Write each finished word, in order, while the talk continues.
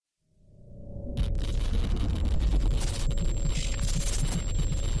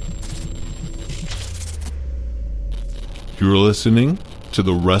You're listening to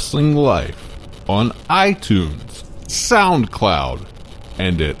The Wrestling Life on iTunes, SoundCloud,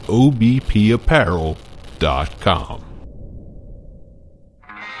 and at obpapparel.com.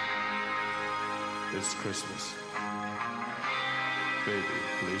 It's Christmas. Baby,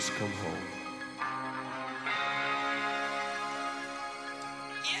 please come home.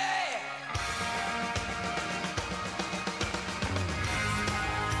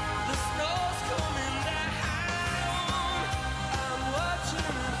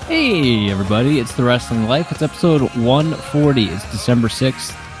 Hey everybody, it's The Wrestling Life. It's episode 140. It's December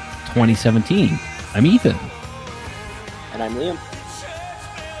 6th, 2017. I'm Ethan. And I'm Liam.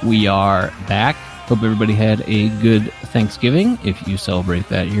 We are back. Hope everybody had a good Thanksgiving, if you celebrate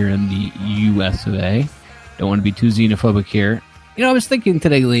that here in the US of A. Don't want to be too xenophobic here. You know, I was thinking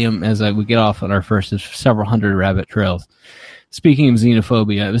today, Liam, as we get off on our first of several hundred rabbit trails. Speaking of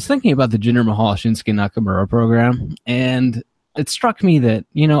xenophobia, I was thinking about the Jinder Mahal Shinsuke Nakamura program, and it struck me that,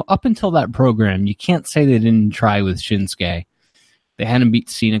 you know, up until that program, you can't say they didn't try with Shinsuke. They hadn't beat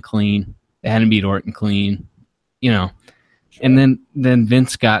Cena clean. They hadn't beat Orton clean, you know. Sure. And then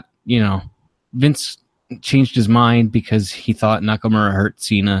Vince got, you know, Vince changed his mind because he thought Nakamura hurt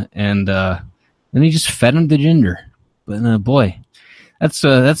Cena, and then he just fed him to Jinder. But boy,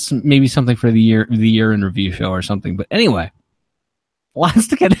 that's maybe something for the year in review show or something. But anyway, lots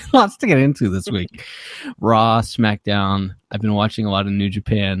to get into this week. Raw, SmackDown. I've been watching a lot of New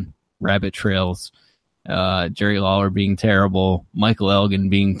Japan, rabbit trails, Jerry Lawler being terrible, Michael Elgin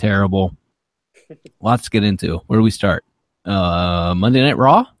being terrible. Lots to get into. Where do we start? Monday Night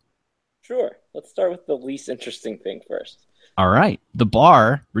Raw? Sure. Let's start with the least interesting thing first. All right. The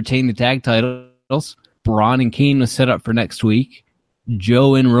Bar retained the tag titles. Braun and Kane was set up for next week.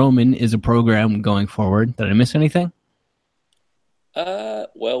 Joe and Roman is a program going forward. Did I miss anything?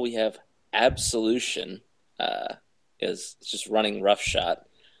 Well, we have Absolution is just running roughshod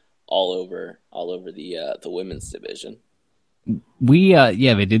all over the women's division.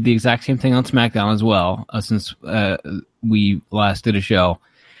 They did the exact same thing on SmackDown as well. Since we last did a show,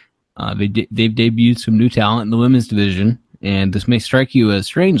 they've debuted some new talent in the women's division, and this may strike you as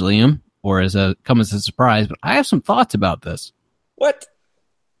strange, Liam, or come as a surprise, but I have some thoughts about this. What?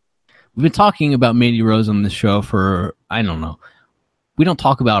 We've been talking about Mandy Rose on this show for, I don't know. We don't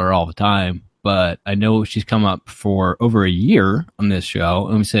talk about her all the time, but I know she's come up for over a year on this show,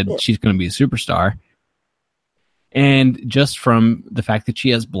 and we said she's going to be a superstar. And just from the fact that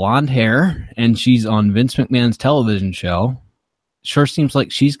she has blonde hair and she's on Vince McMahon's television show, sure seems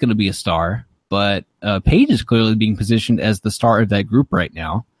like she's going to be a star. But Paige is clearly being positioned as the star of that group right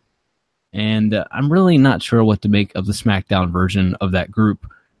now. And I'm really not sure what to make of the SmackDown version of that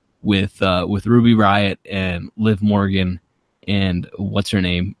group with Ruby Riott and Liv Morgan and what's her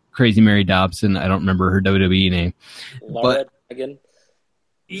name? Crazy Mary Dobson. I don't remember her WWE name. Laura again.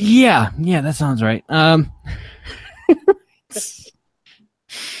 Yeah, that sounds right.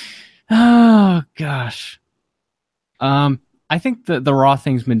 Oh gosh. I think the Raw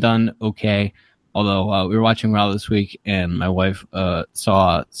thing's been done okay. Although we were watching Raw this week, and my wife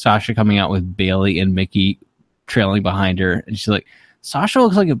saw Sasha coming out with Bayley and Mickey trailing behind her, and she's like, "Sasha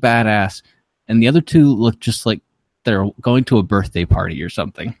looks like a badass," and the other two look just like they're going to a birthday party or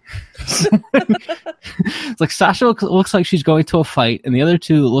something. It's like Sasha looks like she's going to a fight, and the other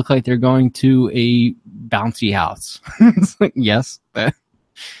two look like they're going to a bouncy house. It's like, yes,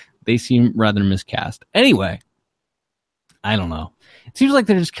 they seem rather miscast. Anyway, I don't know. It seems like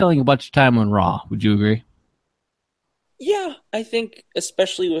they're just killing a bunch of time on Raw. Would you agree? Yeah, I think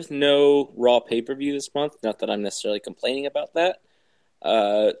especially with no Raw pay-per-view this month, not that I'm necessarily complaining about that,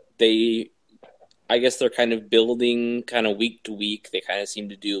 I guess they're kind of building kind of week to week. They kind of seem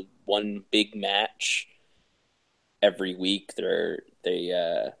to do one big match every week. Or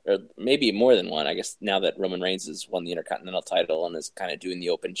maybe more than one. I guess now that Roman Reigns has won the Intercontinental title and is kind of doing the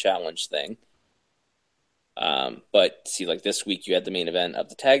open challenge thing. But see, like this week you had the main event of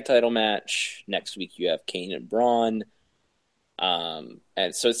the tag title match. Next week you have Kane and Braun. And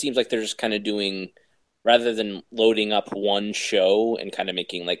so it seems like they're just kind of doing, rather than loading up one show and kind of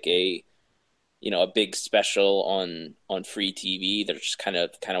making like a big special on free TV, they're just kind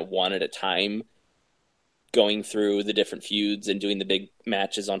of one at a time going through the different feuds and doing the big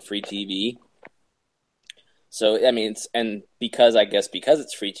matches on free TV. So, I mean, because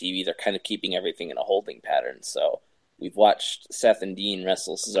it's free TV, they're kind of keeping everything in a holding pattern. So we've watched Seth and Dean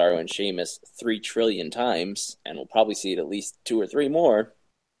wrestle Cesaro and Sheamus 3 trillion times, and we'll probably see it at least 2 or 3 more.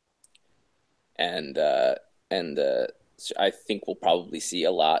 And I think we'll probably see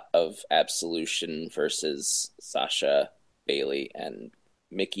a lot of Absolution versus Sasha, Bayley, and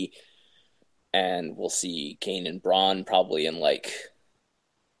Mickey. and we'll see Kane and Braun probably in like.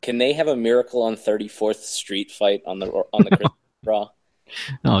 Can they have a Miracle on 34th Street fight on the Christmas Raw?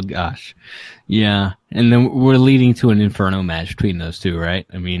 Oh gosh, yeah. And then we're leading to an Inferno match between those two, right?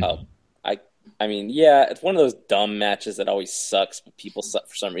 I mean, I mean, yeah, it's one of those dumb matches that always sucks, but people suck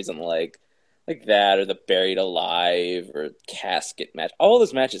for some reason, like that, or the Buried Alive, or Casket match. All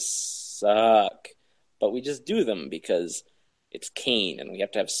those matches suck, but we just do them because it's Kane, and we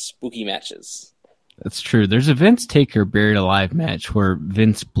have to have spooky matches. that's true. There's a Vince Taker Buried Alive match where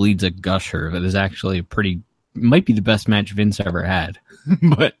Vince bleeds a gusher that is actually might be the best match Vince ever had.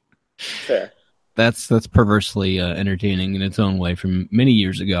 But fair. That's perversely entertaining in its own way from many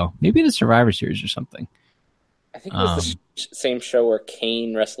years ago. Maybe the Survivor Series or something. I think it was the same show where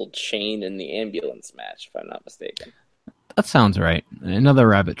Kane wrestled Shane in the ambulance match, if I'm not mistaken. That sounds right. Another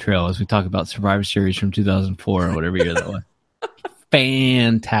rabbit trail as we talk about Survivor Series from 2004 or whatever year that was.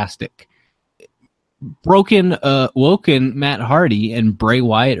 Fantastic. Woken, Matt Hardy, and Bray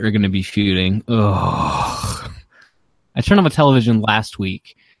Wyatt are going to be feuding. Ugh. I turned on the television last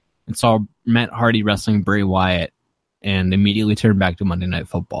week and saw Matt Hardy wrestling Bray Wyatt and immediately turned back to Monday Night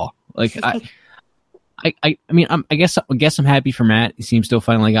Football. Like, I mean, I guess I'm happy for Matt. He seems to have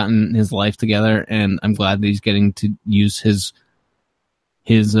finally gotten his life together, and I'm glad that he's getting to use his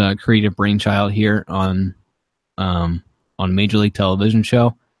creative brainchild here on a Major League Television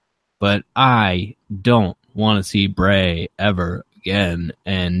show. But I don't want to see Bray ever again,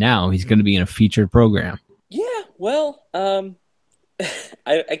 and now he's going to be in a featured program. Yeah, well, I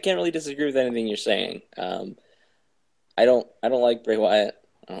can't really disagree with anything you're saying. I don't like Bray Wyatt.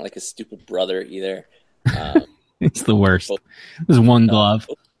 I don't like his stupid brother either. It's the worst. There's one glove.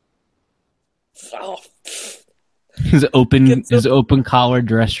 His open collar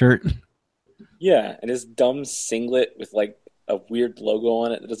dress shirt. Yeah, and his dumb singlet with like a weird logo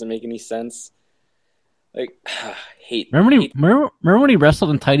on it that doesn't make any sense. Like, hate. Remember when he wrestled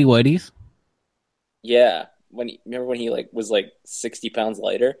in tighty whities? Yeah, remember when he was 60 pounds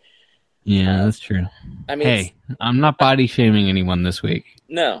lighter? Yeah, that's true. I mean, hey, I'm not body shaming anyone this week.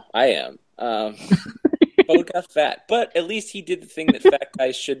 No, I am. Both got fat, but at least he did the thing that fat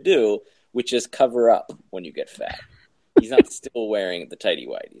guys should do, which is cover up when you get fat. He's not still wearing the tighty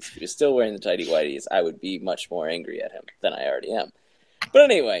whities. If he was still wearing the tighty whities, I would be much more angry at him than I already am. But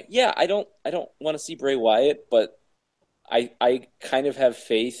anyway, yeah, I don't want to see Bray Wyatt, but I kind of have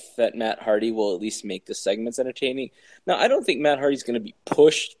faith that Matt Hardy will at least make the segments entertaining. Now, I don't think Matt Hardy's going to be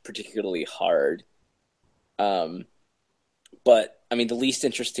pushed particularly hard. But, I mean, the least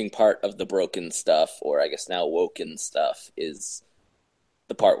interesting part of the Broken stuff, or I guess now Woken stuff, is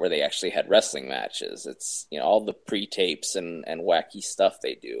the part where they actually had wrestling matches. It's, all the pre-tapes and wacky stuff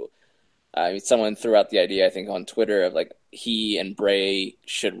they do. I mean, someone threw out the idea, I think, on Twitter of, he and Bray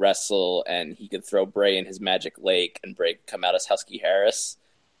should wrestle, and he could throw Bray in his magic lake, and Bray could come out as Husky Harris.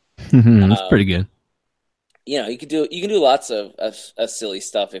 That's pretty good. You can do lots of silly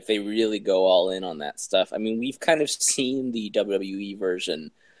stuff if they really go all in on that stuff. I mean, we've kind of seen the WWE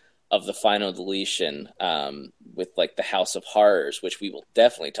version of the Final Deletion with the House of Horrors, which we will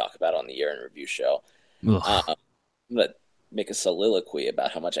definitely talk about on the Year in Review show. I'm going to make a soliloquy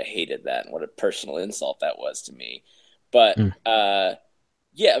about how much I hated that and what a personal insult that was to me. But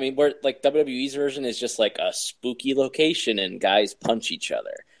yeah, I mean, where WWE's version is just a spooky location and guys punch each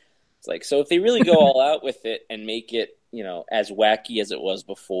other. It's so if they really go all out with it and make it, as wacky as it was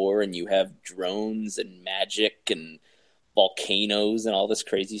before, and you have drones and magic and volcanoes and all this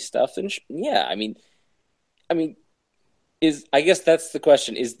crazy stuff, then yeah, I mean, I guess that's the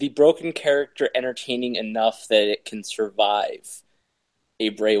question: is the Broken character entertaining enough that it can survive a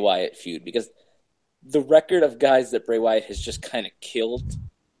Bray Wyatt feud? Because the record of guys that Bray Wyatt has just kind of killed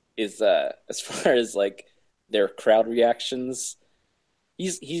is, as far as their crowd reactions,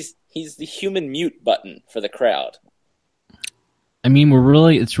 he's the human mute button for the crowd. I mean,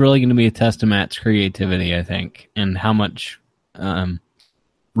 it's really going to be a test of Matt's creativity, I think, and how much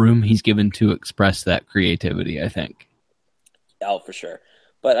room he's given to express that creativity, I think. Oh, for sure.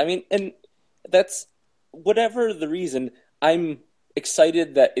 But I mean, and that's whatever the reason, I'm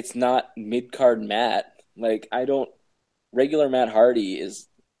excited that it's not mid-card Matt. Regular Matt Hardy is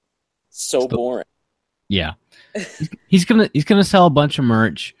so boring. Yeah. He's gonna sell a bunch of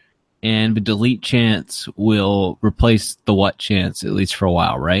merch, and the delete chance will replace the what chance, at least for a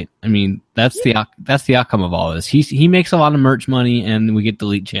while, right? I mean, that's the outcome of all this. He makes a lot of merch money, and we get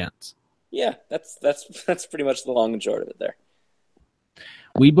delete chance. Yeah, that's pretty much the long and short of it there.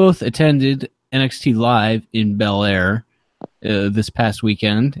 We both attended NXT Live in Bel Air this past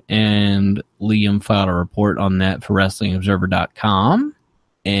weekend, and Liam filed a report on that for WrestlingObserver.com.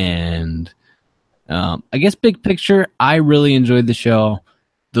 And I guess big picture, I really enjoyed the show.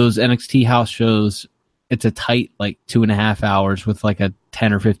 Those NXT house shows, it's a tight like 2.5 hours with like a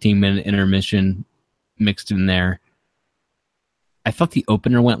 10 or 15 minute intermission mixed in there. I thought the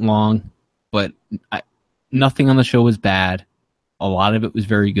opener went long, but nothing on the show was bad. A lot of it was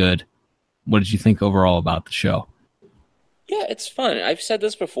very good. What did you think overall about the show? Yeah, it's fun. I've said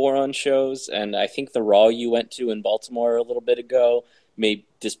this before on shows, and I think the Raw you went to in Baltimore a little bit ago may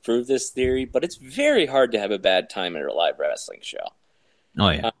disprove this theory, but it's very hard to have a bad time at a live wrestling show. Oh,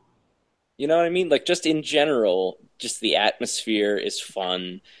 yeah. You know what I mean? Like, just in general, just the atmosphere is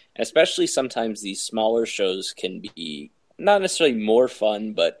fun. Especially sometimes these smaller shows can be not necessarily more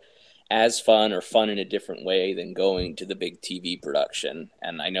fun, but as fun or fun in a different way than going to the big TV production.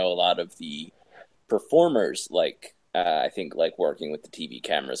 And I know a lot of the performers I think like working with the TV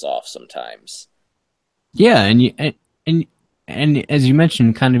cameras off sometimes. Yeah, and as you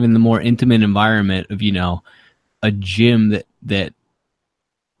mentioned, kind of in the more intimate environment of, a gym that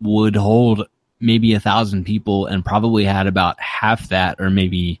would hold maybe 1,000 people and probably had about half that, or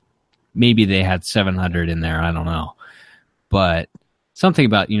maybe they had 700 in there. I don't know, but something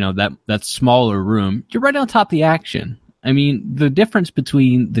about that smaller room. You're right on top of the action. I mean, the difference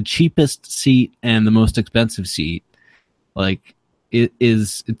between the cheapest seat and the most expensive seat, like,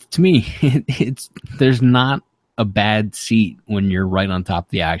 it's to me, there's not a bad seat when you're right on top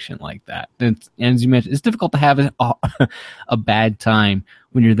of the action like that. And as you mentioned, it's difficult to have a bad time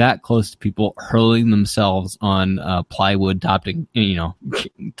when you're that close to people hurling themselves on plywood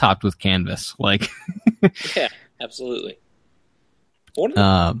topped with canvas. Like, yeah, absolutely. One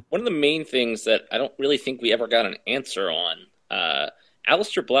of the main things that I don't really think we ever got an answer on,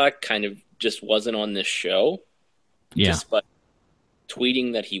 Aleister Black kind of just wasn't on this show. Yeah. Despite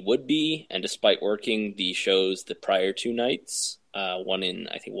tweeting that he would be, and despite working the shows the prior 2 nights, one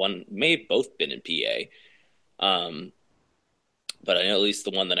may have both been in PA. But I know at least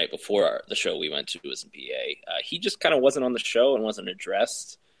the one the night before the show we went to was in PA. He just kind of wasn't on the show and wasn't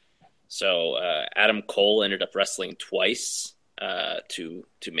addressed. So Adam Cole ended up wrestling twice to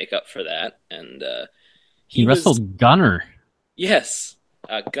make up for that, and he wrestled Gunner. Yes,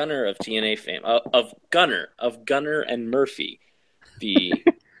 Gunner of TNA fame, of Gunner and Murphy, the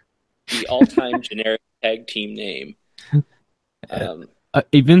all-time generic tag team name.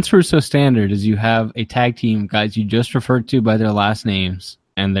 A Vince Russo standard is you have a tag team guys you just referred to by their last names,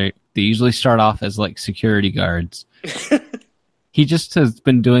 and they usually start off as like security guards. He just has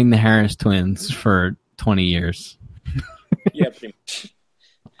been doing the Harris twins for 20 years. Yeah, pretty much.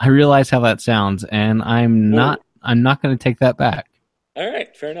 I realize how that sounds, and I'm not going to take that back. All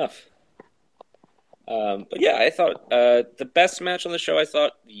right, fair enough. But yeah, I thought the best match on the show, I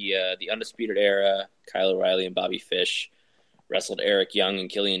thought the Undisputed Era, Kyle O'Reilly and Bobby Fish wrestled Eric Young and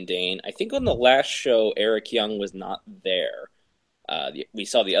Killian Dane. I think on the last show, Eric Young was not there. We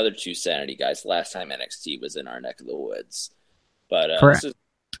saw the other 2 Sanity guys last time NXT was in our neck of the woods. But correct.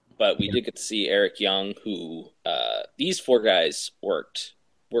 But we did get to see Eric Young, who these 4 guys worked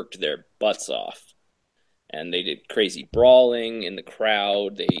their butts off. And they did crazy brawling in the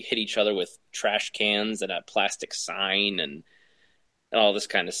crowd. They hit each other with trash cans and a plastic sign and all this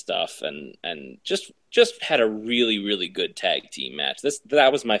kind of stuff. And just had a really, really good tag team match.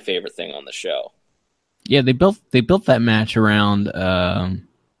 That was my favorite thing on the show. Yeah, they built that match around.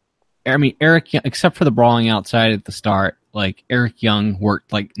 Eric, except for the brawling outside at the start, like Eric Young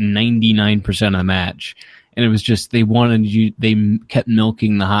worked like 99% of the match. And it was just, they kept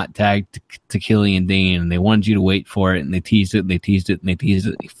milking the hot tag to Killian Dane, and they wanted you to wait for it, and they teased it, and they teased it, and they teased it,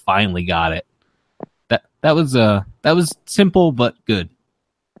 and they finally got it. That was simple, but good.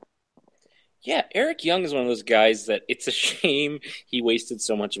 Yeah, Eric Young is one of those guys that it's a shame he wasted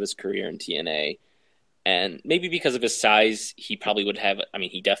so much of his career in TNA. And maybe because of his size, he probably would have,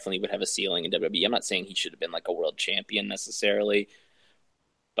 he definitely would have a ceiling in WWE. I'm not saying he should have been like a world champion necessarily.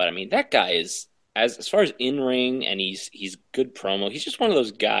 But that guy is, as far as in-ring, and he's good promo, he's just one of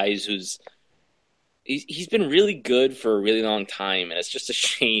those guys he's been really good for a really long time, and it's just a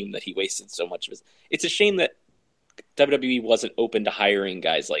shame that he wasted so much of his. It's a shame that WWE wasn't open to hiring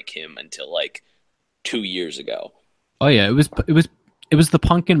guys like him until like 2 years ago. Oh yeah, it was the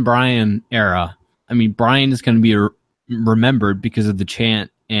Punk and Bryan era. Bryan is going to be remembered because of the chant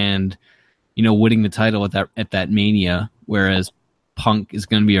and winning the title at that Mania, whereas Punk is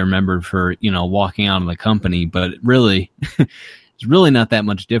going to be remembered for, walking out of the company, but really, it's really not that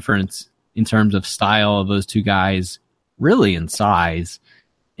much difference in terms of style of those 2 guys, really in size.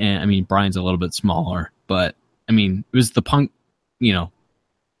 And Bryan's a little bit smaller, but it was the Punk,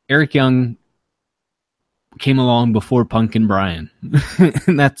 Eric Young came along before Punk and Bryan.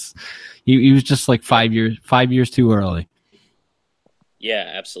 And that's he was just like 5 years too early.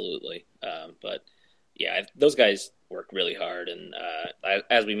 Yeah, absolutely. But yeah, those guys work really hard, and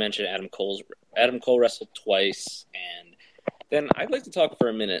as we mentioned, Adam Cole wrestled twice, and then I'd like to talk for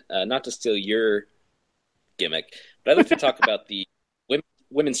a minute, not to steal your gimmick, but I'd like to talk about the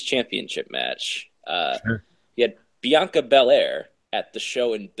women's championship match. Sure. You had Bianca Belair at the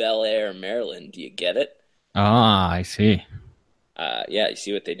show in Bel Air, Maryland. Do you get it? Ah, I see. Yeah, you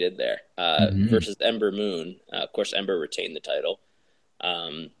see what they did there. Versus Ember Moon. Of course, Ember retained the title.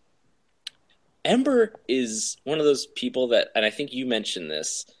 Ember is one of those people that, and I think you mentioned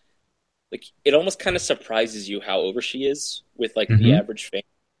this, like it almost kind of surprises you how over she is with like the average fan.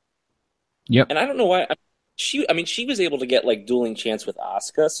 Yep. And I don't know why. She was able to get like dueling chance with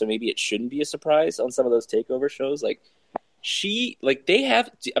Asuka, so maybe it shouldn't be a surprise on some of those takeover shows. Like they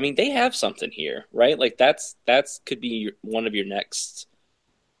have something here, right? Like that's could be one of your next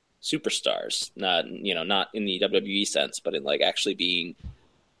superstars. Not in the WWE sense, but in like actually being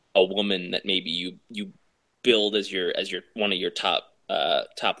a woman that maybe you build as your one of your top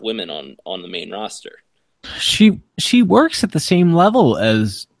women on the main roster. She works at the same level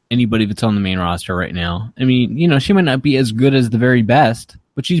as anybody that's on the main roster right now. I mean, she might not be as good as the very best,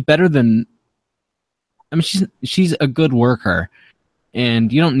 but she's better than. I mean, she's a good worker,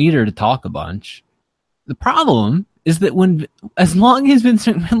 and you don't need her to talk a bunch. The problem is that as long as Vince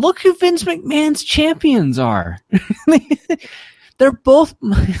McMahon, look who Vince McMahon's champions are. They're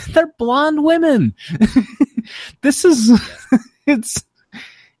blonde women. This is,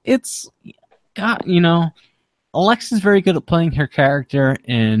 it's, God, Alexa's very good at playing her character,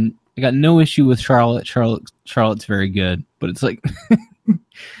 and I got no issue with Charlotte. Charlotte's very good, but it's like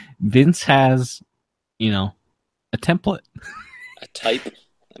Vince has, a template, a type.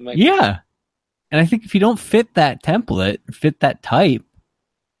 Yeah, and I think if you don't fit that template, fit that type,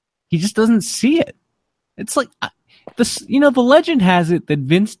 he just doesn't see it. It's like this, the legend has it that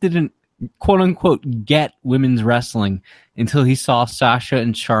Vince didn't quote unquote get women's wrestling until he saw Sasha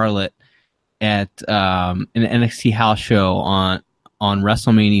and Charlotte at an NXT house show on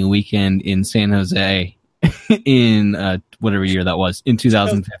WrestleMania weekend in San Jose in whatever year that was, in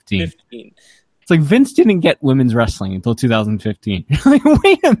 2015. It's like Vince didn't get women's wrestling until 2015. Like,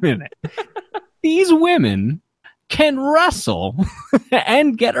 wait a minute. These women can wrestle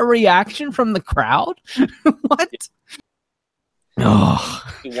and get a reaction from the crowd? What? Oh.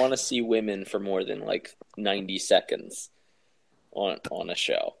 You want to see women for more than like 90 seconds on a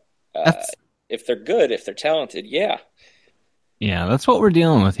show. If they're good, if they're talented, yeah. Yeah, that's what we're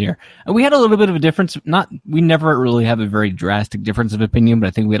dealing with here. We had a little bit of a difference. We never really have a very drastic difference of opinion, but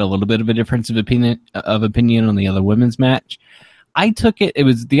I think we had a little bit of a difference of opinion on the other women's match. I took it. It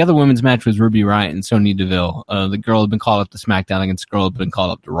was the other women's match was Ruby Riott and Sonya Deville. The girl had been called up to SmackDown against the girl had been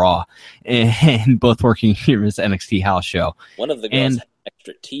called up to Raw, and both working here as NXT house show. One of the girls has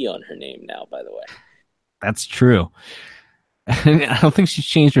extra T on her name now, by the way. That's true. I don't think she's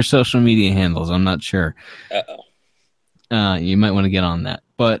changed her social media handles. I'm not sure. Uh-oh. You might want to get on that.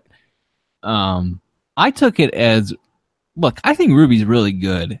 But I took it as, look, I think Ruby's really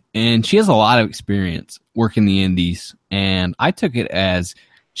good, and she has a lot of experience working the indies, and I took it as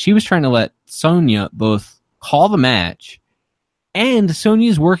she was trying to let Sonya both call the match, and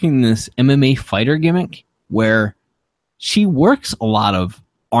Sonya's working this MMA fighter gimmick where she works a lot of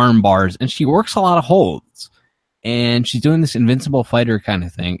arm bars, and she works a lot of holds, and she's doing this invincible fighter kind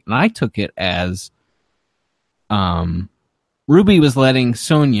of thing, and I took it as Ruby was letting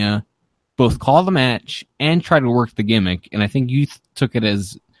Sonya both call the match and try to work the gimmick, and I think you took it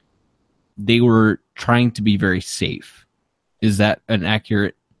as they were trying to be very safe. Is that an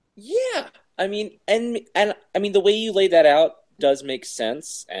accurate? Yeah, I mean, and I mean the way you lay that out does make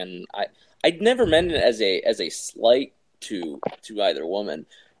sense, and I'd never meant it as a slight to either woman.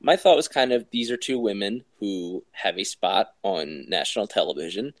 My thought was kind of these are two women who have a spot on national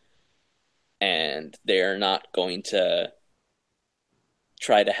television, and they're not going to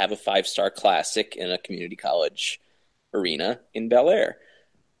try to have a 5-star classic in a community college arena in Bel Air.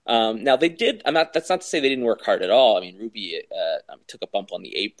 Now they did. That's not to say they didn't work hard at all. I mean, Ruby took a bump on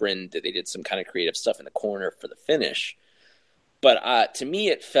the apron. They did some kind of creative stuff in the corner for the finish. But to me,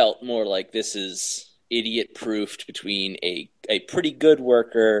 it felt more like this is idiot-proofed between a pretty good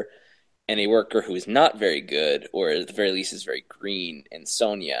worker and a worker who is not very good, or at the very least is very green, in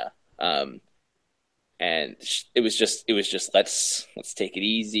Sonya. And it was just let's take it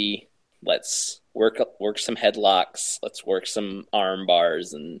easy. Let's work some headlocks. Let's work some arm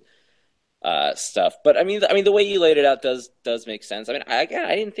bars, and stuff. But I mean, the way you laid it out does make sense. I mean, I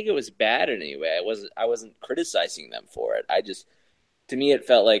didn't think it was bad in any way. I wasn't criticizing them for it. To me, it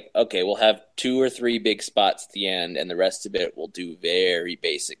felt like, okay, we'll have 2 or 3 big spots at the end, and the rest of it we'll do very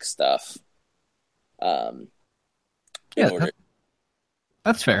basic stuff. That's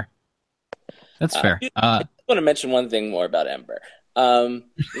fair. That's fair. I just want to mention one thing more about Ember.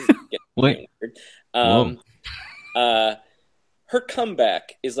 Wait. Her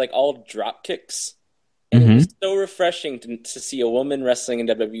comeback is like all drop kicks. And it was so refreshing to see a woman wrestling in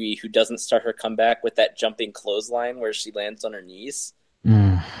WWE who doesn't start her comeback with that jumping clothesline where she lands on her knees.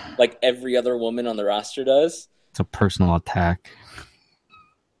 Like every other woman on the roster does. It's a personal attack.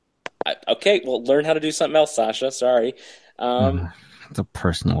 Okay, well, learn how to do something else, Sasha. Sorry. It's a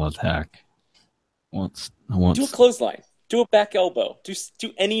personal attack. I want do a clothesline. Do a back elbow. Do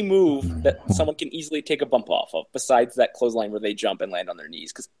any move that someone can easily take a bump off of, besides that clothesline where they jump and land on their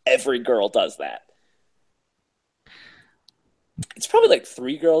knees, because every girl does that. It's probably like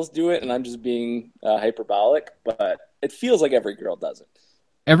 3 girls do it, and I'm just being hyperbolic, but it feels like every girl does it.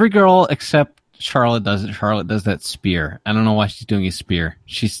 Every girl except Charlotte does it. Charlotte does that spear. I don't know why she's doing a spear.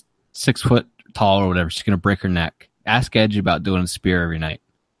 She's 6 foot tall or whatever. She's going to break her neck. Ask Edge about doing a spear every night.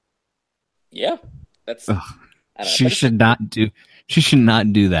 Yeah. That's... She should not do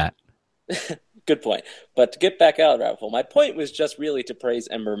that. Good point. But to get back out, Raffle, my point was just really to praise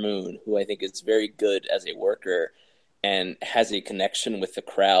Ember Moon, who I think is very good as a worker and has a connection with the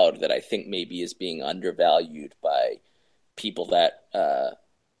crowd that I think maybe is being undervalued by people that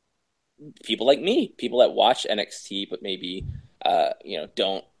people like me, people that watch NXT but maybe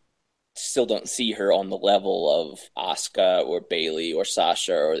don't see her on the level of Asuka or Bayley or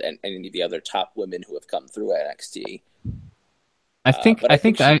Sasha or any of the other top women who have come through NXT. I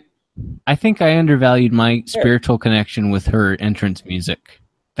think I undervalued my spiritual connection with her entrance music.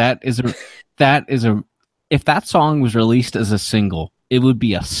 If that song was released as a single, it would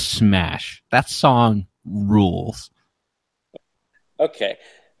be a smash. That song rules. Okay.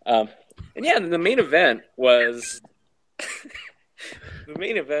 And yeah, the main event was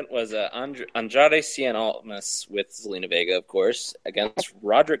Andrade Cien Almas with Zelina Vega, of course, against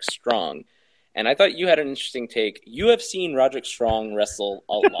Roderick Strong. And I thought you had an interesting take. You have seen Roderick Strong wrestle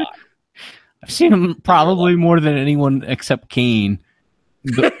a lot. I've seen him probably more than anyone except Kane.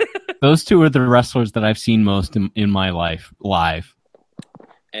 Those two are the wrestlers that I've seen most in my life live.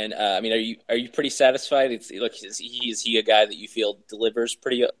 And I mean, are you pretty satisfied? Is he a guy that you feel delivers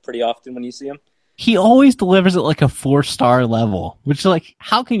pretty often when you see him? He always delivers at like a 4-star level, which is like,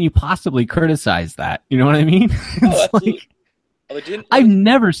 how can you possibly criticize that? You know what I mean? I've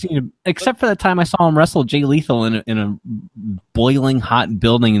never seen him, except for the time I saw him wrestle Jay Lethal in a boiling hot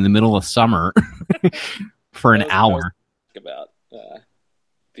building in the middle of summer for an hour. About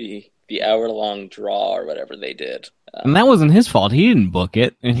the hour-long draw or whatever they did. And that wasn't his fault. He didn't book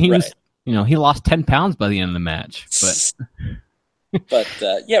it. And he was, he lost 10 pounds by the end of the match. But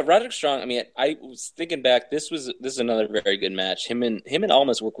yeah, Roderick Strong. I mean, I was thinking back. This is another very good match. Him and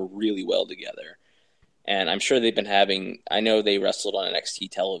Almas work really well together, and I'm sure they've been having. I know they wrestled on NXT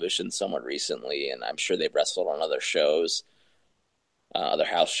television somewhat recently, and I'm sure they've wrestled on other shows, other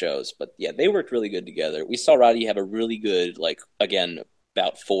house shows. But yeah, they worked really good together. We saw Roddy have a really good,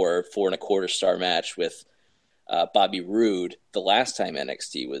 about 4.25 star match with Bobby Roode the last time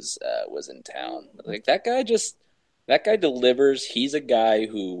NXT was in town. Like that guy delivers. He's a guy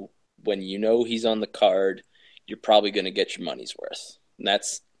who, when you know he's on the card, you're probably going to get your money's worth. And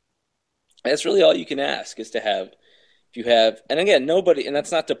that's really all you can ask is to have. If you have, and again, nobody, and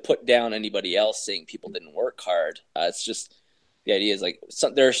that's not to put down anybody else saying people didn't work hard. It's just the idea is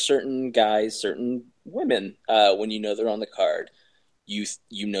there are certain guys, certain women, when you know they're on the card, you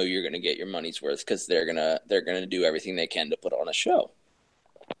know you're going to get your money's worth because they're gonna do everything they can to put on a show.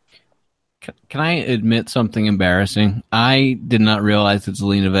 Can I admit something embarrassing? I did not realize that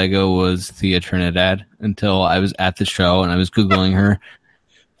Zelina Vega was Thea Trinidad until I was at the show and I was Googling her.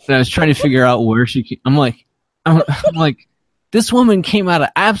 And I was trying to figure out where she came. I'm like, this woman came out of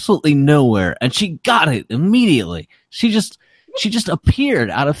absolutely nowhere and she got it immediately. She just appeared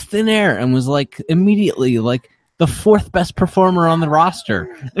out of thin air and was like immediately like the 4th best performer on the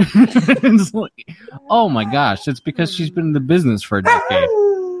roster. It's like, oh my gosh, it's because she's been in the business for a decade.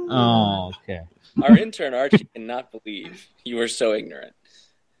 Oh, okay. Our intern Archie cannot believe you were so ignorant.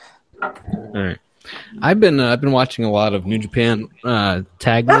 All right, I've been watching a lot of New Japan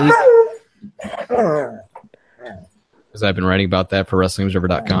Tag League because I've been writing about that for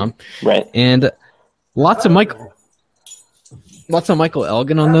WrestlingObserver.com. Right, and lots of Michael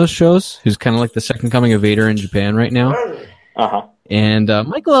Elgin on those shows, who's kind of like the second coming of Vader in Japan right now. And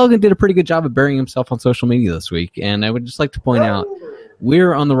Michael Elgin did a pretty good job of burying himself on social media this week. And I would just like to point out,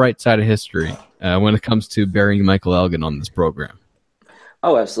 we're on the right side of history when it comes to burying Michael Elgin on this program.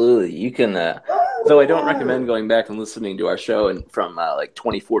 Oh, absolutely. You can, though I don't recommend going back and listening to our show from like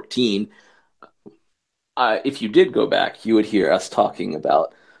 2014. If you did go back, you would hear us talking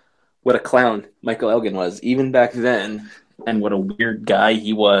about what a clown Michael Elgin was, even back then, and what a weird guy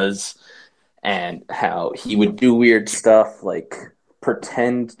he was, and how he would do weird stuff like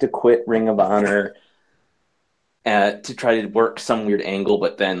pretend to quit Ring of Honor to try to work some weird angle,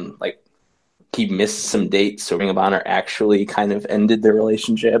 but then like he missed some dates, so Ring of Honor actually kind of ended their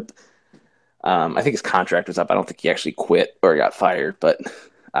relationship. I think his contract was up. I don't think he actually quit or got fired, but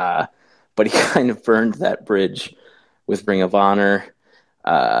he kind of burned that bridge with Ring of Honor.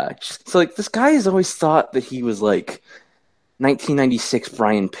 So like this guy has always thought that he was like 1996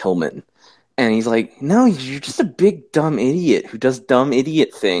 Brian Pillman, and he's like, no, you're just a big dumb idiot who does dumb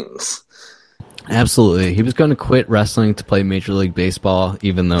idiot things. Absolutely. He was going to quit wrestling to play Major League Baseball,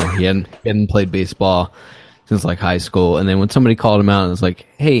 even though he hadn't played baseball since like high school. And then when somebody called him out and was like,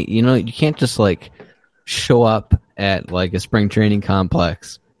 hey, you can't just like show up at like a spring training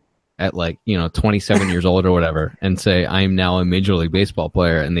complex at like, 27 years old or whatever and say, I'm now a Major League Baseball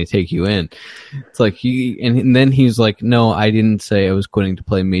player, and they take you in. It's like, and then he's like, no, I didn't say I was quitting to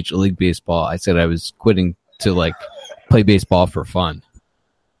play Major League Baseball. I said I was quitting to like play baseball for fun.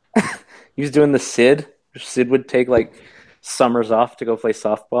 He was doing the Sid. Sid would take like summers off to go play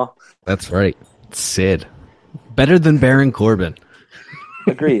softball. That's right. Sid. Better than Baron Corbin.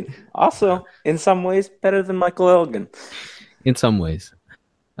 Agreed. Also, in some ways, better than Michael Elgin. In some ways.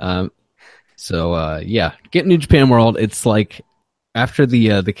 Get New Japan World. It's like after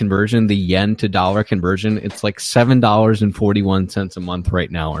the conversion, the yen to dollar conversion, it's like $7.41 a month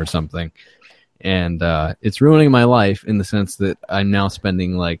right now or something. And it's ruining my life in the sense that I'm now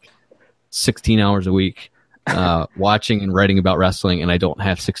spending like 16 hours a week watching and writing about wrestling, and I don't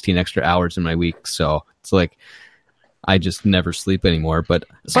have 16 extra hours in my week. So it's like I just never sleep anymore. But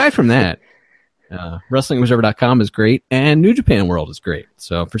aside from that, WrestlingObserver.com is great, and New Japan World is great.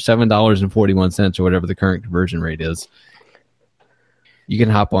 So for $7.41 or whatever the current conversion rate is, you can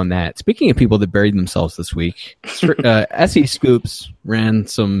hop on that. Speaking of people that buried themselves this week, SE Scoops ran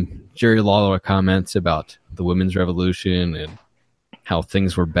some Jerry Lawler comments about the women's revolution and how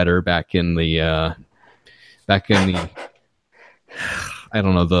things were better back in the I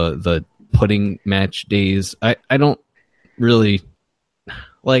don't know, the pudding match days. I don't really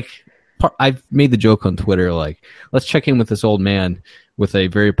like. I've made the joke on Twitter, like, let's check in with this old man with a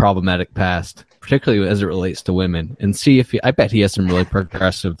very problematic past, particularly as it relates to women, and see if I bet he has some really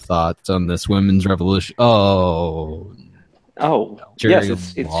progressive thoughts on this women's revolution. Yes,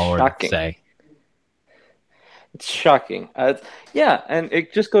 it's shocking. It's shocking. And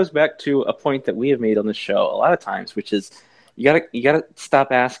it just goes back to a point that we have made on the show a lot of times, which is you gotta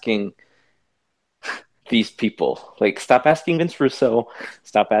stop asking these people. Like, stop asking Vince Russo,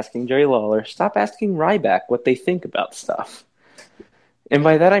 stop asking Jerry Lawler, stop asking Ryback what they think about stuff. And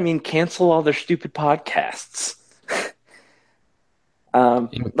by that I mean cancel all their stupid podcasts.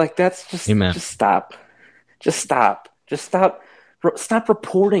 Like, that's just Amen. Just stop. Stop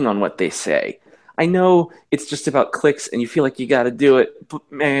reporting on what they say. I know it's just about clicks and you feel like you got to do it, but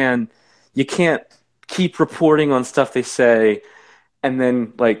man, you can't keep reporting on stuff they say and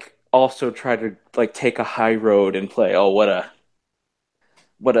then like also try to like take a high road and play, oh, what a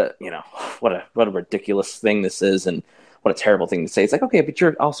ridiculous thing this is and what a terrible thing to say. It's like, okay, but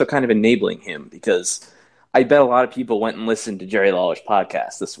you're also kind of enabling him, because I bet a lot of people went and listened to Jerry Lawler's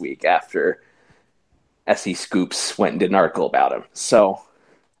podcast this week after SE Scoops went and did an article about him. So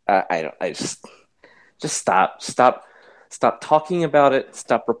just stop talking about it.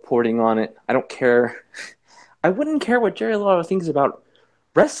 Stop reporting on it. I don't care. I wouldn't care what Jerry Lawler thinks about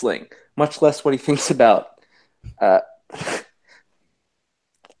wrestling, much less what he thinks about. I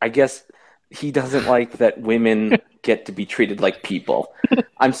guess he doesn't like that women get to be treated like people.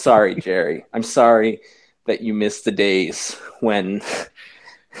 I'm sorry, Jerry. I'm sorry that you missed the days when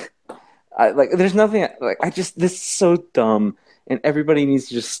there's nothing this is so dumb, and everybody needs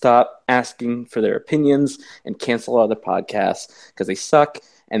to just stop asking for their opinions and cancel other podcasts because they suck,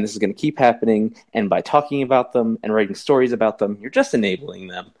 and this is going to keep happening, and by talking about them and writing stories about them, you're just enabling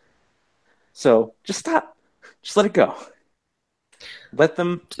them. So just stop. Just let it go. Let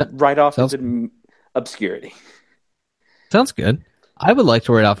them ride off into obscurity. Sounds good. I would like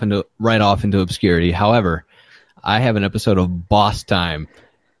to ride off into obscurity. However, I have an episode of Boss Time.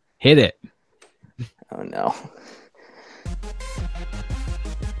 Hit it. Oh, no.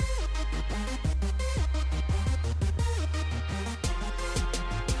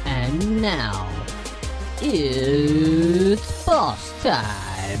 And now, it's boss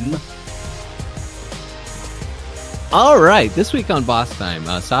time. All right, this week on Boss Time,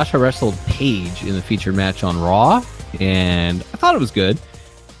 Sasha wrestled Paige in the featured match on Raw, and I thought it was good.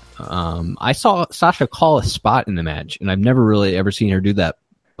 I saw Sasha call a spot in the match, and I've never really ever seen her do that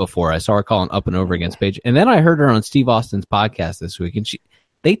before. I saw her calling up and over against Paige, and then I heard her on Steve Austin's podcast this week, and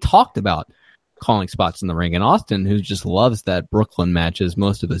they talked about calling spots in the ring. And Austin, who just loves that Brooklyn match, as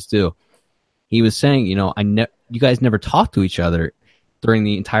most of us do, he was saying, you guys never talked to each other during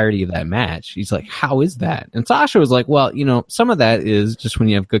the entirety of that match. He's like, how is that? And Sasha was like, well, some of that is just when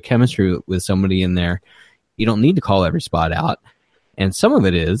you have good chemistry with somebody in there, you don't need to call every spot out. And some of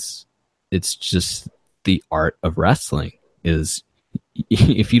it's just the art of wrestling is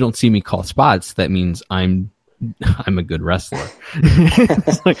if you don't see me call spots, that means I'm a good wrestler.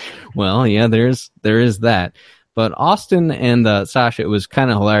 It's like, well, yeah, there is that. But Austin and Sasha, it was kind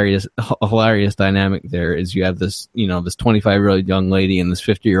of a hilarious dynamic there. Is you have this, this 25-year-old young lady and this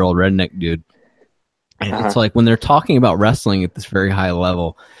 50-year-old redneck dude, and it's like when they're talking about wrestling at this very high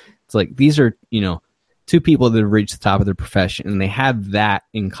level, it's like these are two people that have reached the top of their profession, and they have that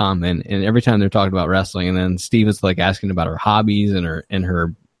in common. And every time they're talking about wrestling, and then Steve is like asking about her hobbies and her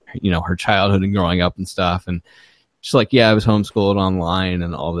her childhood and growing up and stuff, and she's like, yeah, I was homeschooled online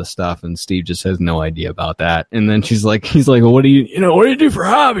and all this stuff, and Steve just has no idea about that. And then he's like, well, what do you do for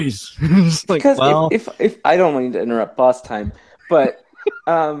hobbies? Just like, because well, if I don't mean to interrupt boss time, but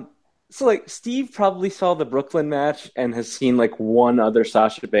so like Steve probably saw the Brooklyn match and has seen like one other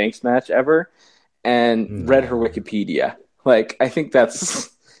Sasha Banks match ever, and read her Wikipedia. Like, I think that's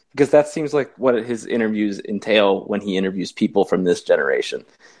because that seems like what his interviews entail when he interviews people from this generation.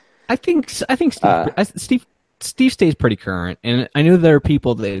 I think Steve stays pretty current, and I know there are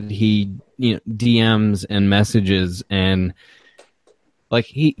people that he DMs and messages, and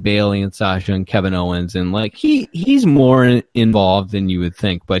like Bailey and Sasha and Kevin Owens, and like he's more involved than you would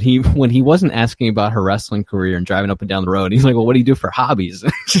think. But when he wasn't asking about her wrestling career and driving up and down the road, he's like, well, what do you do for hobbies?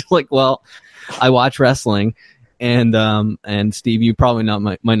 She's like, well, I watch wrestling. And Steve, you probably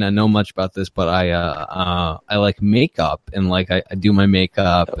might not know much about this, but I like makeup, and like I do my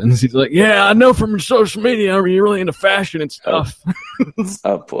makeup. And he's like, yeah, I know from your social media, you're really into fashion and stuff.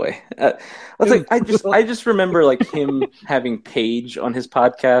 Oh boy. I just remember like him having Paige on his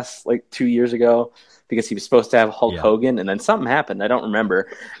podcast like 2 years ago because he was supposed to have Hulk Hogan, and then something happened. I don't remember.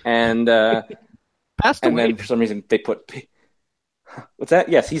 And passed away. Then for some reason they put what's that?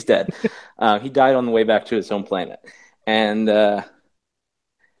 Yes, he's dead. He died on the way back to his home planet, and so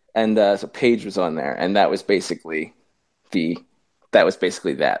Paige was on there, and that was basically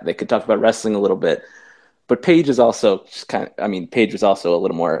that. They could talk about wrestling a little bit, but Paige is also just Paige was also a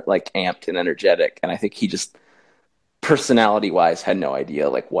little more like amped and energetic, and I think he just personality wise had no idea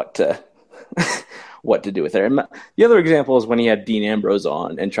like what to do with her. And the other example is when he had Dean Ambrose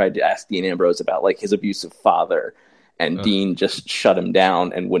on and tried to ask Dean Ambrose about like his abusive father. And Dean just shut him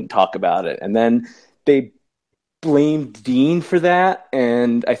down and wouldn't talk about it. And then they blamed Dean for that.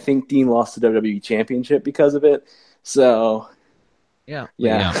 And I think Dean lost the WWE Championship because of it. So, yeah,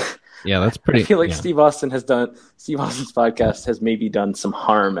 that's pretty. I feel like Steve Austin's podcast has maybe done some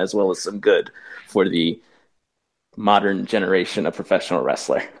harm as well as some good for the modern generation of professional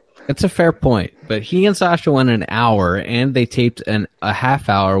wrestler. It's a fair point, but he and Sasha went an hour, and they taped a half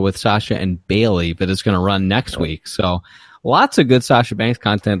hour with Sasha and Bailey that is going to run next week. So lots of good Sasha Banks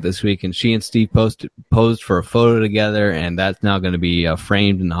content this week, and she and Steve posed for a photo together, and that's now going to be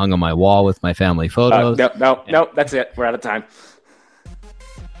framed and hung on my wall with my family photos. No, that's it. We're out of time.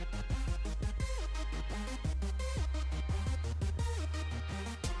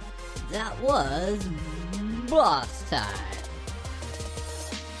 That was boss time.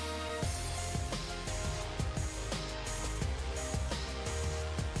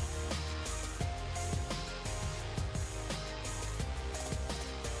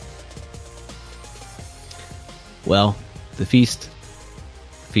 Well, the feast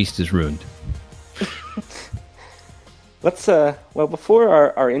is ruined. Let's before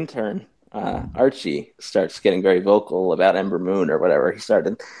our intern Archie starts getting very vocal about Ember Moon or whatever he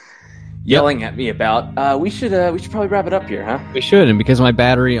started yelling at me about, we should probably wrap it up here, huh? We should, and because my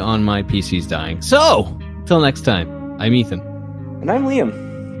battery on my PC is dying. So, till next time, I'm Ethan. And I'm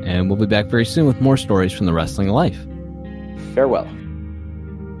Liam. And we'll be back very soon with more stories from the wrestling life. Farewell.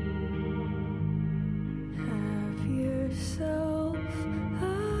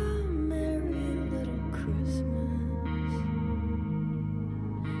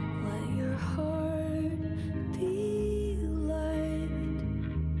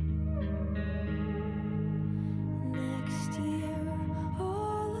 Next year,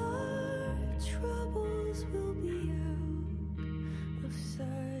 all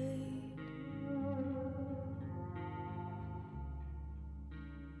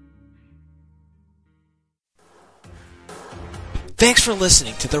Thanks for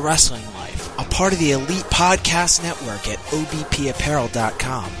listening to The Wrestling Life, a part of the Elite Podcast Network at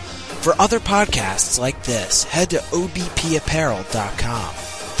obpapparel.com. For other podcasts like this, head to obpapparel.com.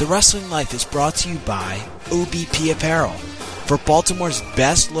 The Wrestling Life is brought to you by OBP Apparel. For Baltimore's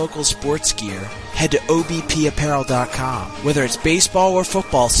best local sports gear, head to obpapparel.com. Whether it's baseball or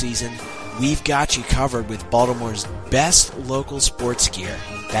football season, we've got you covered with Baltimore's best local sports gear.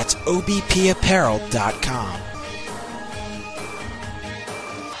 That's obpapparel.com.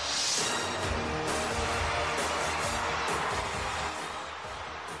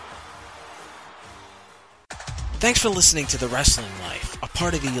 Thanks for listening to The Wrestling Life, a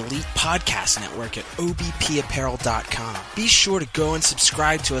part of the Elite Podcast Network at obpapparel.com. Be sure to go and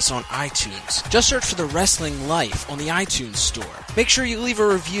subscribe to us on iTunes. Just search for The Wrestling Life on the iTunes store. Make sure you leave a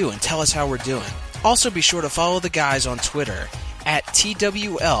review and tell us how we're doing. Also be sure to follow the guys on Twitter at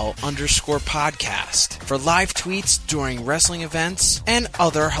TWL_podcast for live tweets during wrestling events and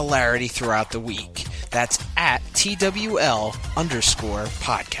other hilarity throughout the week. That's at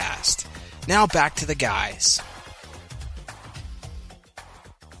TWL_podcast. Now back to the guys.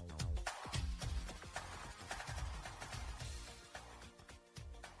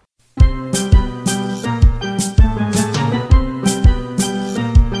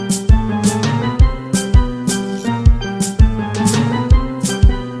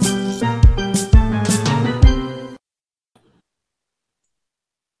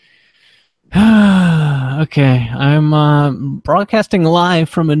 Okay, I'm broadcasting live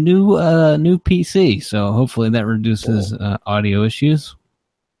from a new PC, so hopefully that reduces audio issues.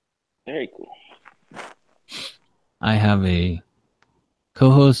 Very cool. I have a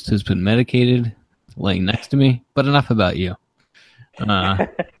co-host who's been medicated, laying next to me. But enough about you. So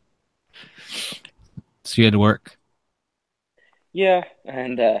you had to work. Yeah,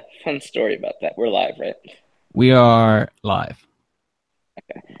 and fun story about that. We're live, right? We are live.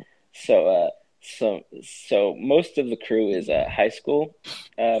 Okay. So most of the crew is high school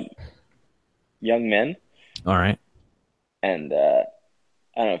young men. All right. And I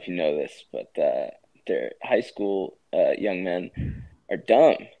don't know if you know this, but their high school young men are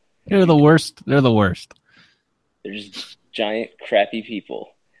dumb. They're the worst. They're the worst. They're just giant, crappy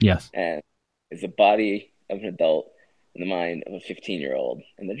people. Yes. And it's the body of an adult and the mind of a 15-year-old.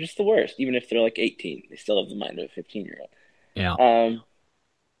 And they're just the worst. Even if they're like 18, they still have the mind of a 15-year-old. Yeah.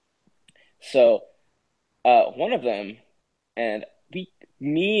 So one of them, and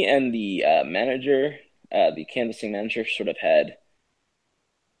me and the manager, the canvassing manager, sort of had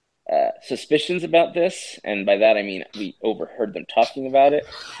suspicions about this, and by that I mean we overheard them talking about it.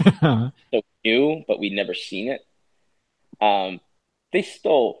 So we knew, but we'd never seen it. They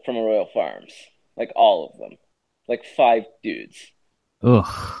stole from a Royal Farms, like all of them, like 5 dudes.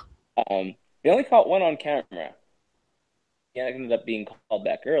 Ugh. They only caught one on camera. He ended up being called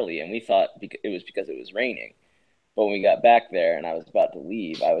back early, and we thought it was because it was raining. But when we got back there and I was about to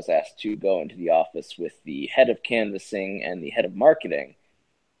leave, I was asked to go into the office with the head of canvassing and the head of marketing.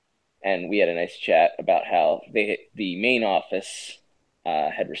 And we had a nice chat about how the main office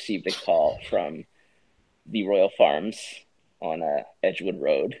had received a call from the Royal Farms on Edgewood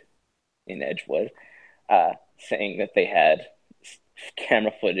Road in Edgewood, saying that they had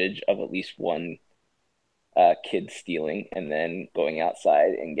camera footage of at least one kid stealing and then going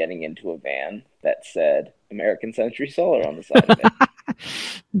outside and getting into a van that said American Century Solar on the side of it.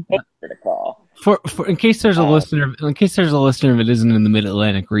 To call. For in case there's a listener, if it isn't in the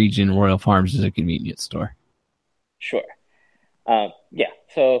Mid-Atlantic region, Royal Farms is a convenience store. Sure. Yeah.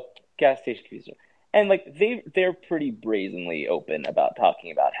 So gas station convenience store. And like they're pretty brazenly open about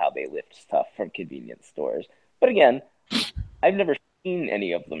talking about how they lift stuff from convenience stores. But again, I've never seen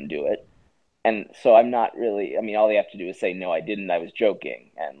any of them do it. And so I'm not really, I mean, all they have to do is say, no, I didn't, I was joking.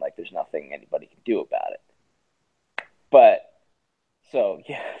 And like, there's nothing anybody can do about it. But so,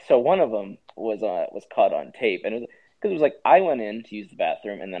 yeah, so one of them was caught on tape. And because it was like, I went in to use the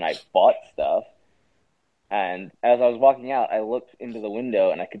bathroom and then I bought stuff. And as I was walking out, I looked into the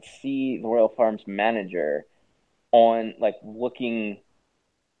window and I could see the Royal Farms manager on like looking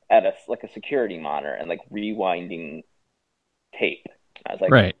at a security monitor and like rewinding tape. I was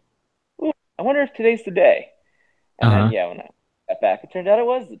like, right. I wonder if today's the day. And then, yeah, when I got back, it turned out it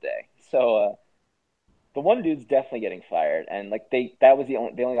was the day. So the one dude's definitely getting fired, and like they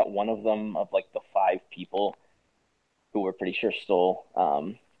only got one of them of like the 5 people who were pretty sure stole.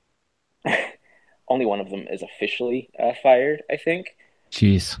 Only one of them is officially fired, I think.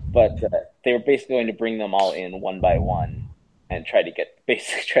 Jeez. But they were basically going to bring them all in one by one and try to get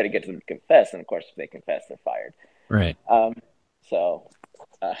them to confess. And of course, if they confess, they're fired. Right. So.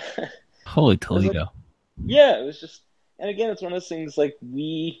 Holy Toledo. Yeah, it was just, And again, it's one of those things like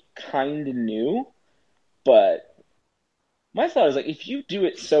we kind of knew, but my thought is like if you do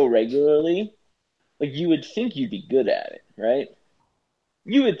it so regularly, like you would think you'd be good at it, right?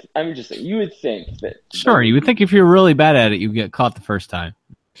 You would. I'm just saying. You would think that. Sure, you would think if you're really bad at it, you'd get caught the first time.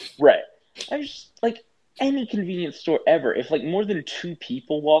 Right. I'm just like any convenience store ever. If like more than 2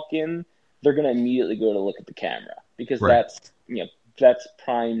 people walk in, they're gonna immediately go to look at the camera because Right. that's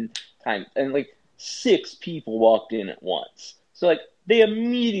prime time. And like 6 people walked in at once, so like they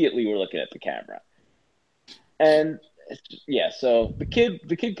immediately were looking at the camera. And yeah, so the kid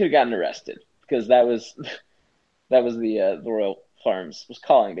could have gotten arrested because that was the Royal Farms was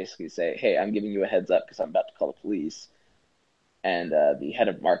calling basically to say, hey, I'm giving you a heads up because I'm about to call the police. And the head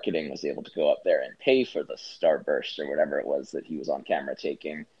of marketing was able to go up there and pay for the starburst or whatever it was that he was on camera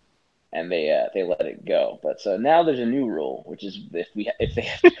taking, and they let it go. But so now there's a new rule, which is if they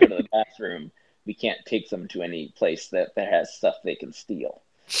have to go to the bathroom, we can't take them to any place that has stuff they can steal.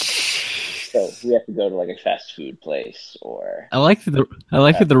 So we have to go to like a fast food place or. I like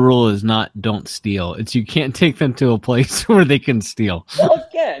that the rule is not don't steal. It's you can't take them to a place where they can steal. Well,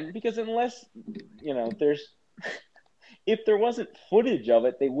 again, because unless there's. If there wasn't footage of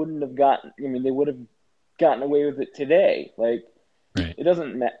it, they wouldn't have gotten. I mean, they would have gotten away with it today. Like, Right. It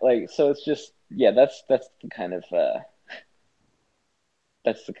doesn't like. So it's just That's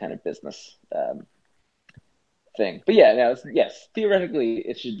the kind of business thing. But yeah, no, yes. Theoretically,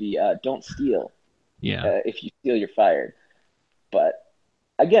 it should be don't steal. Yeah. If you steal, you're fired. But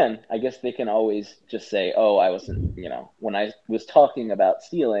again, I guess they can always just say, "Oh, I wasn't." When I was talking about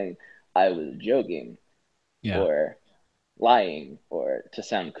stealing, I was joking. Yeah. Or lying or to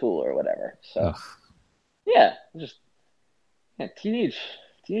sound cool or whatever. So Ugh. yeah, teenage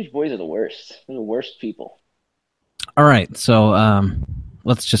boys are the worst. They're the worst people. All right, so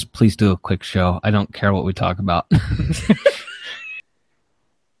let's just please do a quick show. I don't care what we talk about.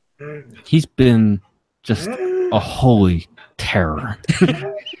 He's been just a holy terror.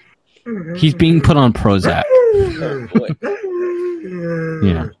 He's being put on Prozac. Oh boy.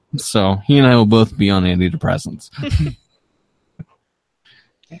 Yeah. So he and I will both be on antidepressants.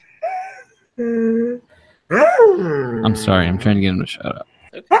 I'm sorry. I'm trying to get him to shut up.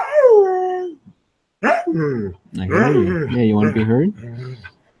 I hear you. Yeah, you want to be heard?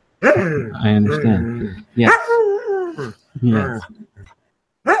 I understand. Yes. Yes.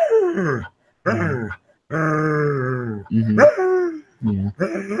 Mm-hmm. Yeah.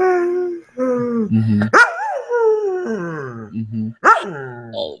 Mm-hmm. Mm-hmm.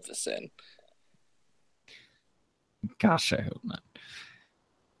 All of this in. Gosh, I hope not.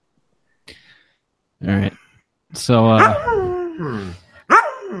 All right. So,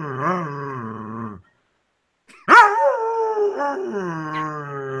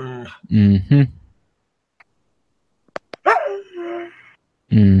 mm-hmm.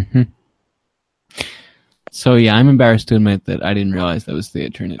 Mm-hmm. So, yeah, I'm embarrassed to admit that I didn't realize that was the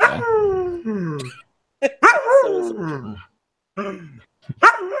Eternity guy. Mm-hmm.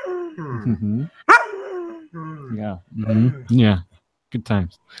 Yeah. Mm-hmm. Yeah. Good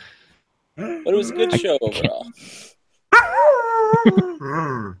times. But it was a good show overall.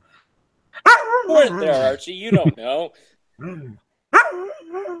 You weren't there, Archie. You don't know.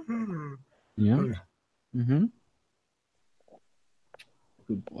 Yeah. Mm-hmm.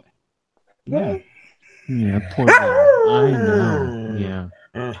 Good boy. Yeah. Yeah, poor boy. I know. Yeah.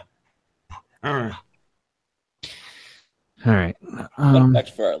 All right. Fun fact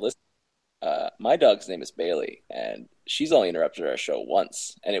for our listeners. My dog's name is Bailey, and she's only interrupted our show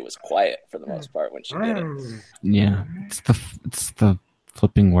once, and it was quiet for the most part when she did it. Yeah, it's the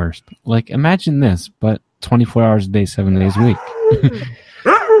flipping worst. Like, imagine this, but 24 hours a day, 7 days a week.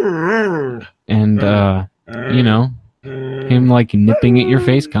 And, him, like, nipping at your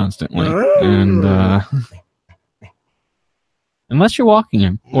face constantly. And, unless you're walking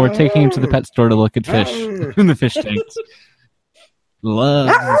him, or taking him to the pet store to look at fish in the fish tanks.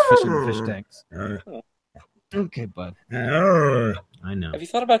 Loves his fish in the fish tanks. Okay, bud. I know. Have you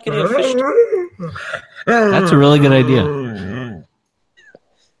thought about getting a fish? That's a really good idea.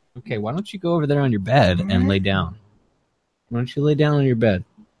 Okay, why don't you go over there on your bed and lay down? Why don't you lay down on your bed?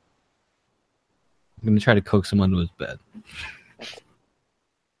 I'm going to try to coax him onto his bed.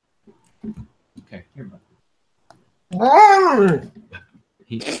 Okay, here, bud.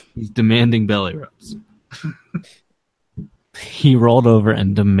 He's demanding belly rubs. He rolled over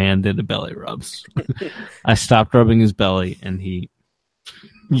and demanded a belly rubs. I stopped rubbing his belly, and he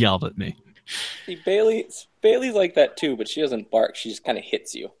yelled at me. See, Bailey's like that too, but she doesn't bark. She just kind of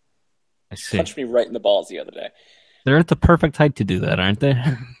hits you. I see. Punched me right in the balls the other day. They're at the perfect height to do that, aren't they?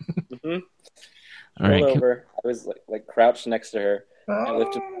 Mm-hmm. All right. Pulled over. I was like crouched next to her. I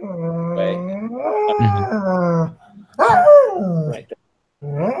lifted her away. Right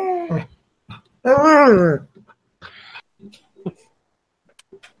there.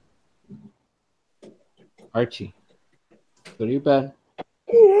 Archie, go to your bed.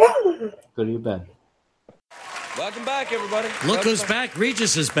 Go to your bed. Welcome back, everybody. Look who's back.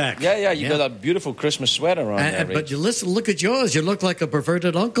 Regis is back. Yeah, you got that beautiful Christmas sweater on there, But you look at yours. You look like a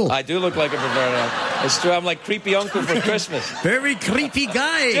perverted uncle. I do look like a perverted uncle. It's true. I'm like creepy uncle for Christmas. Very creepy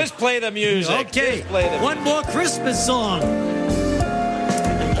guy. Just play the music. Okay. Just play the music. One more Christmas song.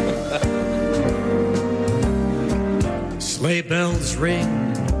 Sleigh bells ring.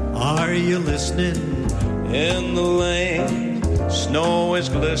 Are you listening? In the lane, snow is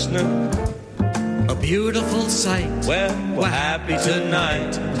glistening. A beautiful sight. Well, we're happy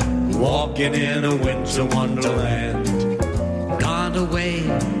tonight, walking in a winter wonderland. Gone away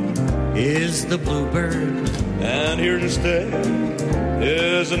is the bluebird, and here to stay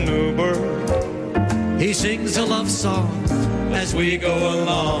is a new bird. He sings a love song as we go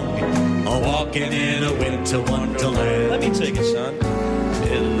along, walking in a winter wonderland. Let me take it, son.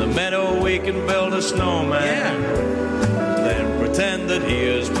 In the meadow we can build a snowman. Yeah. Then pretend that he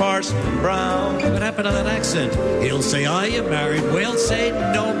is Parson Brown. What happened to that accent? He'll say, are you married? We'll say,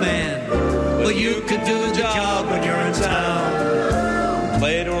 no, man. Well, you can do the job when you're in town.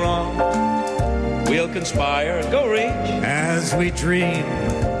 Later on, we'll conspire. Go reach. As we dream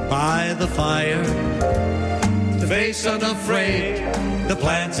by the fire, to face unafraid the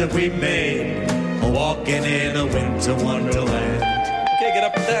plans that we made, walking in a winter wonderland. Okay, get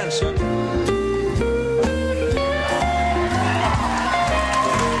up and dance, son.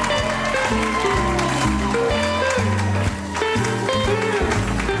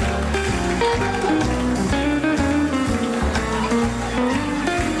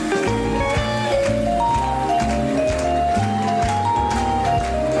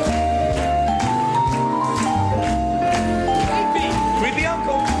 Creepy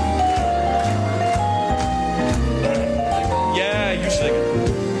uncle. Yeah, you sing it.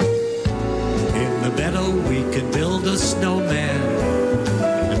 In the meadow we can build a snowman,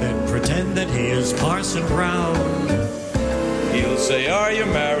 and then pretend that he is Parson Brown. He'll say, are you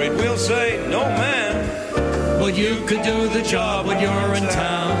married? We'll say, no, man. Well, you could do the job when you're in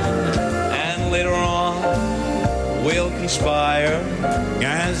town. And later on, we'll conspire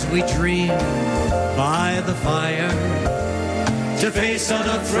as we dream by the fire, to face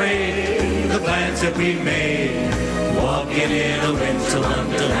unafraid the plans that we made, walking in a winter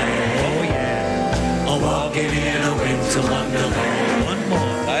wonderland. Oh yeah, walking in a winter wonderland. One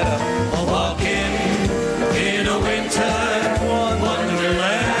more. Light up. Walking in a winter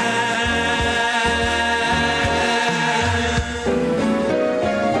wonderland.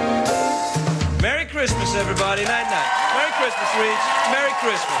 Merry Christmas, everybody. Night, night. Merry Christmas, Reach. Merry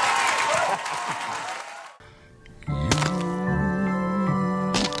Christmas.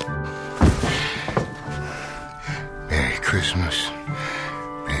 Merry Christmas.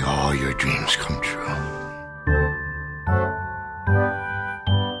 May all your dreams come true.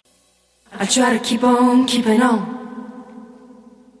 I try to keep on keeping on.